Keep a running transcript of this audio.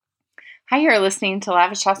Hi, you're listening to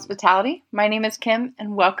Lavish Hospitality. My name is Kim,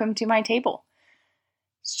 and welcome to my table.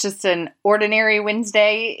 It's just an ordinary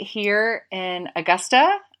Wednesday here in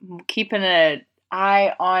Augusta. I'm keeping an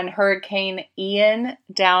eye on Hurricane Ian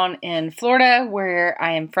down in Florida, where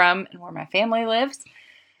I am from and where my family lives.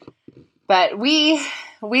 But we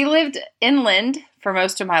lived inland for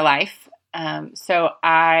most of my life, so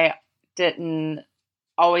I didn't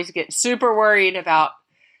always get super worried about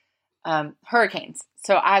hurricanes.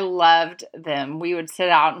 So I loved them. We would sit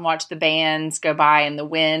out and watch the bands go by in the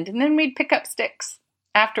wind, and then we'd pick up sticks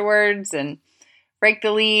afterwards and rake the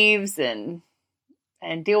leaves and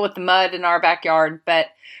deal with the mud in our backyard. But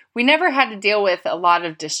we never had to deal with a lot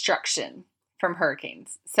of destruction from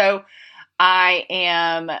hurricanes. So I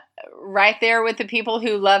am right there with the people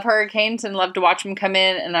who love hurricanes and love to watch them come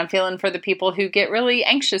in, and I'm feeling for the people who get really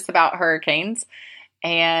anxious about hurricanes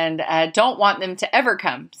and don't want them to ever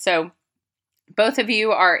come. So both of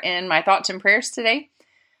you are in my thoughts and prayers today.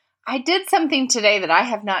 I did something today that I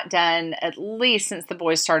have not done at least since the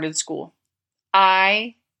boys started school.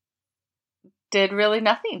 I did really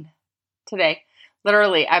nothing today.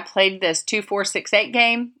 Literally, I played this 2-4-6-8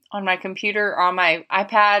 game on my computer or on my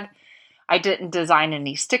iPad. I didn't design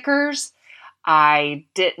any stickers. I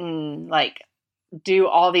didn't do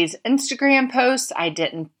all these Instagram posts. I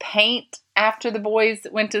didn't paint after the boys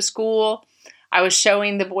went to school. I was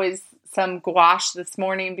showing the boys some gouache this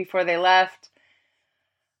morning before they left.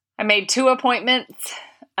 I made 2 appointments.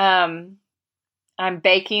 I'm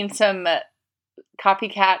baking some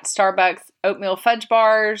copycat Starbucks oatmeal fudge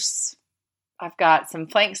bars. I've got some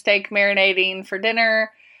flank steak marinating for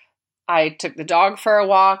dinner. I took the dog for a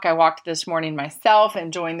walk. I walked this morning myself,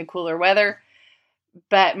 enjoying the cooler weather.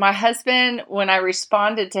 But my husband, when I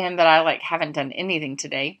responded to him that I haven't done anything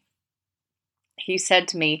today, he said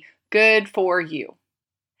to me, "Good for you."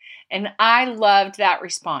 And I loved that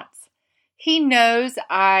response. He knows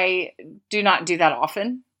I do not do that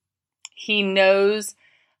often. He knows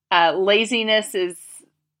laziness is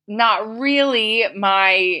not really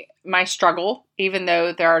my struggle, even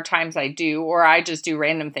though there are times I do, or I just do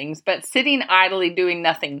random things. But sitting idly doing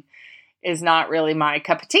nothing is not really my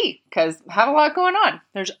cup of tea, because I have a lot going on.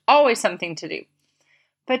 There's always something to do.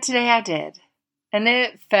 But today I did. And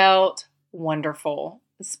it felt wonderful,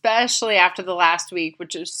 especially after the last week,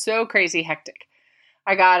 which was so crazy hectic.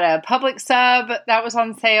 I got a Publix sub that was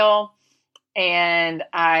on sale, and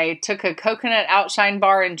I took a coconut outshine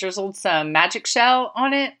bar and drizzled some Magic Shell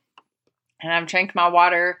on it, and I've drank my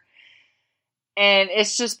water, and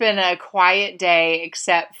it's just been a quiet day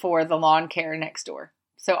except for the lawn care next door.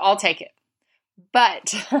 So I'll take it.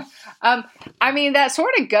 But, that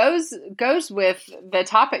sort of goes with the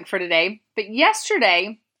topic for today. But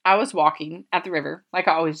yesterday, I was walking at the river, like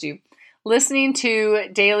I always do, listening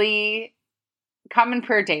to Common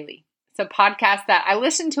Prayer Daily. It's a podcast that I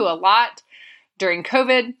listened to a lot during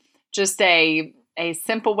COVID, just a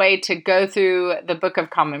simple way to go through the Book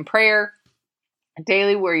of Common Prayer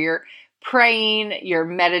daily, where you're praying, you're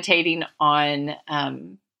meditating on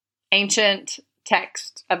ancient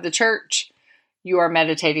text of the church, you are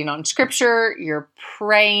meditating on scripture, you're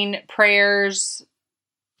praying prayers.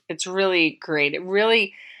 It's really great. It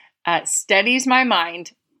really steadies my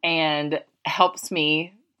mind and helps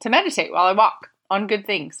me to meditate while I walk on good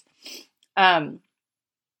things. But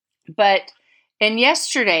in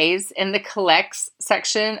the collects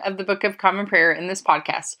section of the Book of Common Prayer in this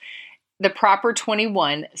podcast, the proper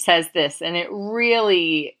 21 says this, and it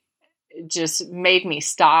really just made me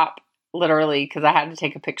stop, literally, because I had to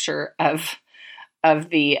take a picture of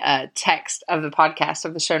the text of the podcast,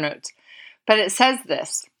 of the show notes. But it says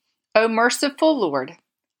this: "O merciful Lord,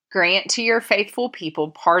 grant to your faithful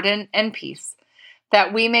people pardon and peace,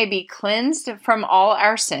 that we may be cleansed from all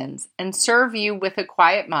our sins and serve you with a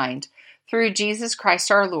quiet mind through Jesus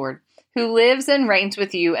Christ our Lord, who lives and reigns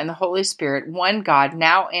with you and the Holy Spirit, one God,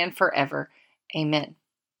 now and forever. Amen."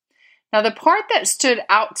 Now, the part that stood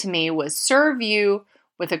out to me was serve you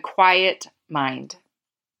with a quiet mind.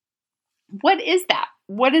 What is that?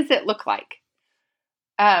 What does it look like?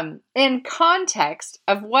 In context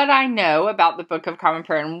of what I know about the Book of Common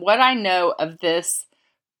Prayer and what I know of this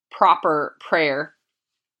proper prayer,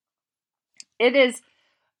 it is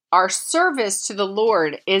our service to the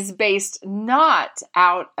Lord is based not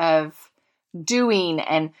out of doing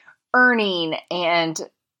and earning and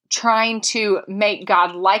trying to make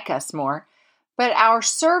God like us more, but our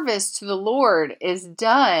service to the Lord is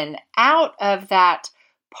done out of that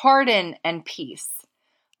pardon and peace.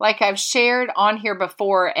 Like I've shared on here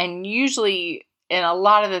before, and usually in a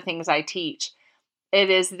lot of the things I teach, it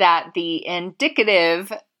is that the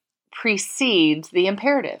indicative precedes the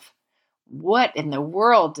imperative. what in the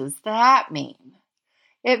world does that mean?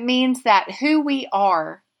 It means that who we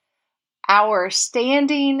are, our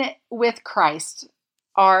standing with Christ,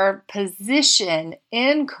 our position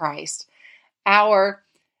in Christ, our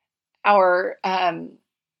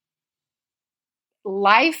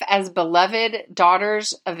life as beloved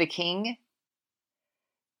daughters of the King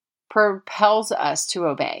propels us to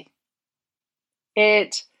obey.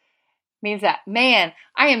 It means that, man,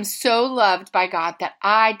 I am so loved by God that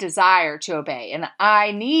I desire to obey and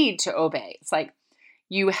I need to obey. It's like,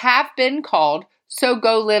 you have been called, so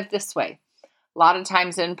go live this way. A lot of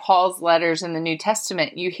times in Paul's letters in the New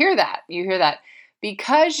Testament, you hear that. You hear that.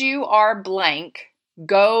 Because you are blank,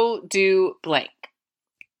 go do blank.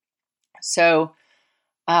 So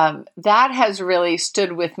that has really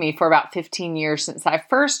stood with me for about 15 years since I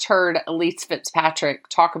first heard Elyse Fitzpatrick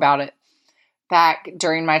talk about it back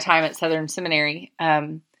during my time at Southern Seminary,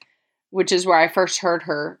 which is where I first heard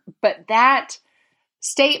her. But that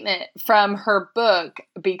statement from her book,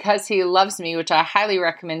 Because He Loves Me, which I highly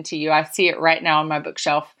recommend to you, I see it right now on my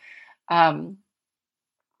bookshelf,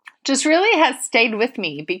 just really has stayed with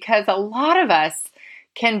me because a lot of us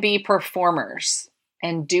can be performers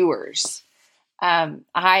and doers.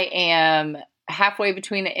 I am halfway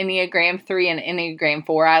between an Enneagram 3 and Enneagram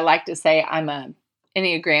 4. I like to say I'm a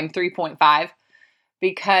Enneagram 3.5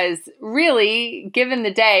 because really, given the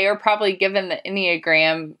day or probably given the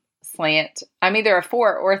Enneagram slant, I'm either a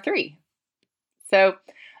 4 or a 3. So,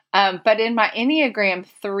 but in my Enneagram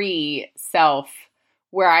 3 self,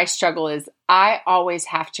 where I struggle is I always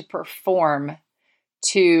have to perform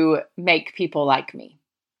to make people like me.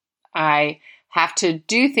 I have to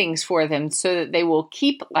do things for them so that they will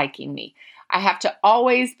keep liking me. I have to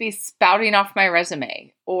always be spouting off my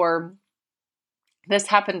resume. Or this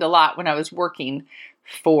happened a lot when I was working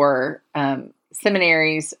for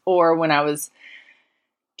seminaries or when I was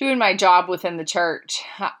doing my job within the church.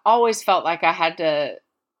 I always felt like I had to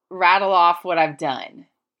rattle off what I've done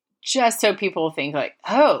just so people think like,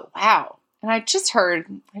 oh, wow. And I just heard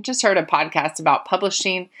a podcast about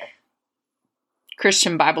publishing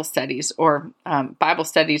Christian Bible studies or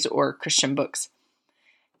Christian books.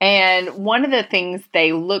 And one of the things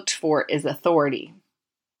they looked for is authority.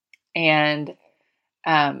 And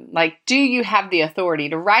do you have the authority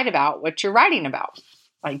to write about what you're writing about?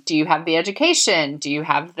 Like, do you have the education? Do you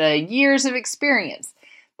have the years of experience?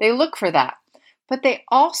 They look for that. But they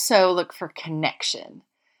also look for connection.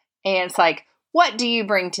 And it's like, what do you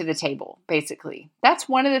bring to the table, basically? That's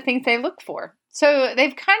one of the things they look for. So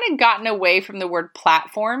they've kind of gotten away from the word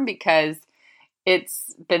platform because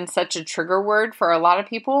it's been such a trigger word for a lot of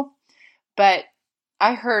people. But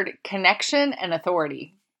I heard connection and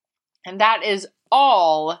authority. And that is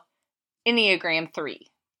all Enneagram 3.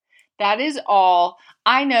 That is all.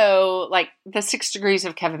 I know, like the 6 degrees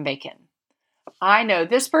of Kevin Bacon. I know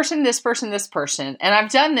this person, this person, this person. And I've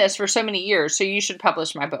done this for so many years, so you should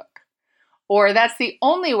publish my book. Or that's the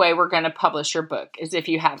only way we're going to publish your book is if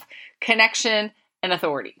you have connection and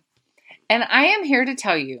authority. And I am here to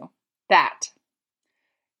tell you that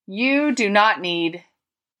you do not need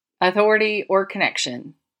authority or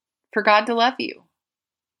connection for God to love you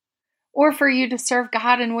or for you to serve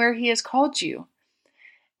God and where He has called you.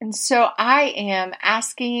 And so I am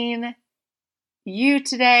asking you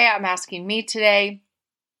today, I'm asking me today,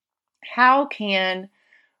 how can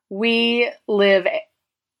we live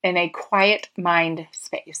in a quiet mind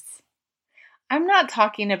space? I'm not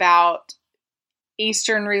talking about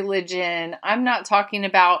Eastern religion. I'm not talking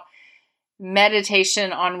about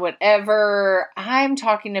meditation on whatever. I'm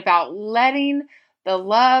talking about letting the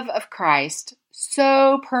love of Christ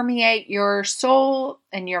so permeate your soul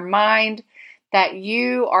and your mind that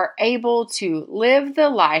you are able to live the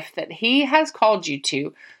life that He has called you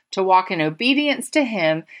to walk in obedience to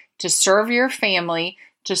Him, to serve your family,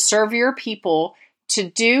 to serve your people, to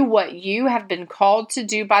do what you have been called to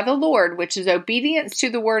do by the Lord, which is obedience to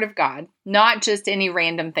the Word of God, not just any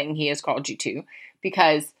random thing He has called you to.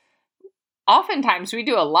 Because oftentimes we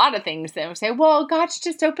do a lot of things and we say, well, God's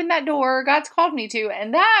just opened that door, God's called me to,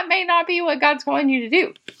 and that may not be what God's calling you to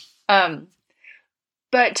do.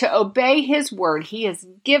 But to obey His Word, He has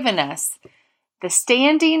given us the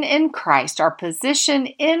standing in Christ, our position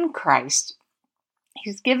in Christ.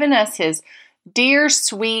 He's given us His dear,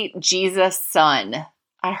 sweet Jesus Son.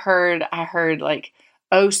 I heard like,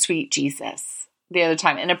 oh, sweet Jesus the other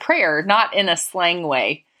time in a prayer, not in a slang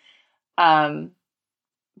way,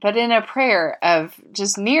 but in a prayer of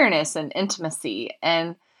just nearness and intimacy.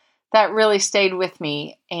 And that really stayed with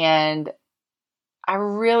me. And I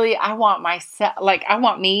want myself, I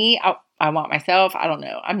want myself. I don't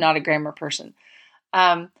know. I'm not a grammar person.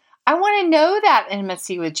 I I want to know that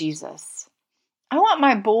intimacy with Jesus. I want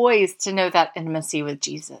my boys to know that intimacy with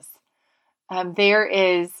Jesus.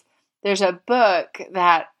 There's a book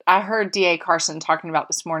that I heard D.A. Carson talking about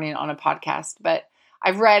this morning on a podcast, but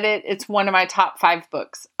I've read it. It's one of my top 5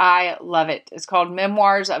 books. I love it. It's called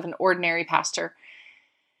Memoirs of an Ordinary Pastor.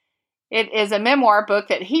 It is a memoir book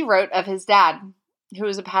that he wrote of his dad, who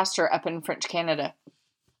was a pastor up in French Canada.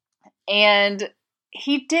 And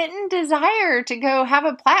he didn't desire to go have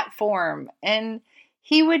a platform, and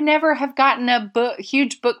he would never have gotten a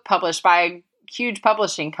huge book published by a huge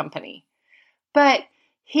publishing company. But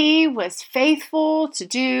he was faithful to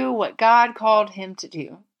do what God called him to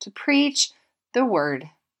do, to preach the word,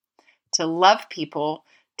 to love people,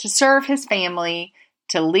 to serve his family,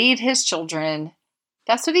 to lead his children.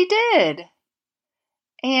 That's what he did.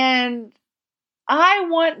 And I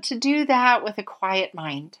want to do that with a quiet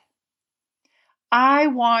mind. I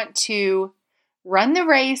want to run the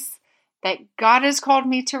race that God has called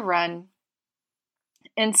me to run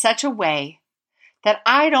in such a way that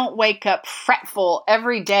I don't wake up fretful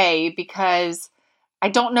every day because I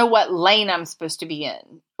don't know what lane I'm supposed to be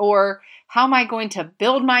in, or how am I going to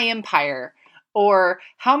build my empire, or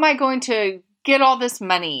how am I going to get all this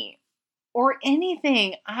money, or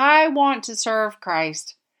anything. I want to serve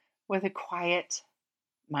Christ with a quiet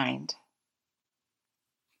mind.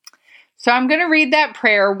 So I'm going to read that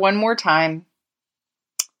prayer one more time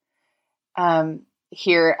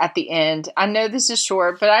here at the end. I know this is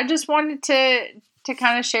short, but I just wanted to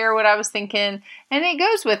kind of share what I was thinking. And it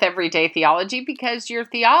goes with everyday theology, because your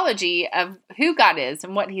theology of who God is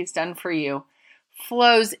and what he's done for you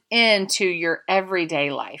flows into your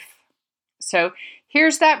everyday life. So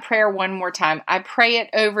here's that prayer one more time. I pray it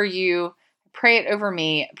over you, pray it over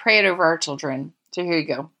me, pray it over our children. So here you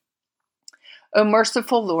go. O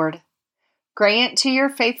merciful Lord, grant to your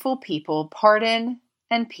faithful people pardon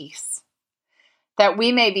and peace, that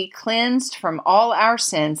we may be cleansed from all our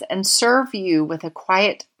sins and serve you with a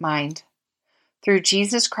quiet mind. Through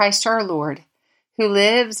Jesus Christ our Lord, who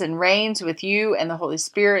lives and reigns with you and the Holy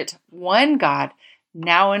Spirit, one God,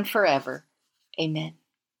 now and forever. Amen.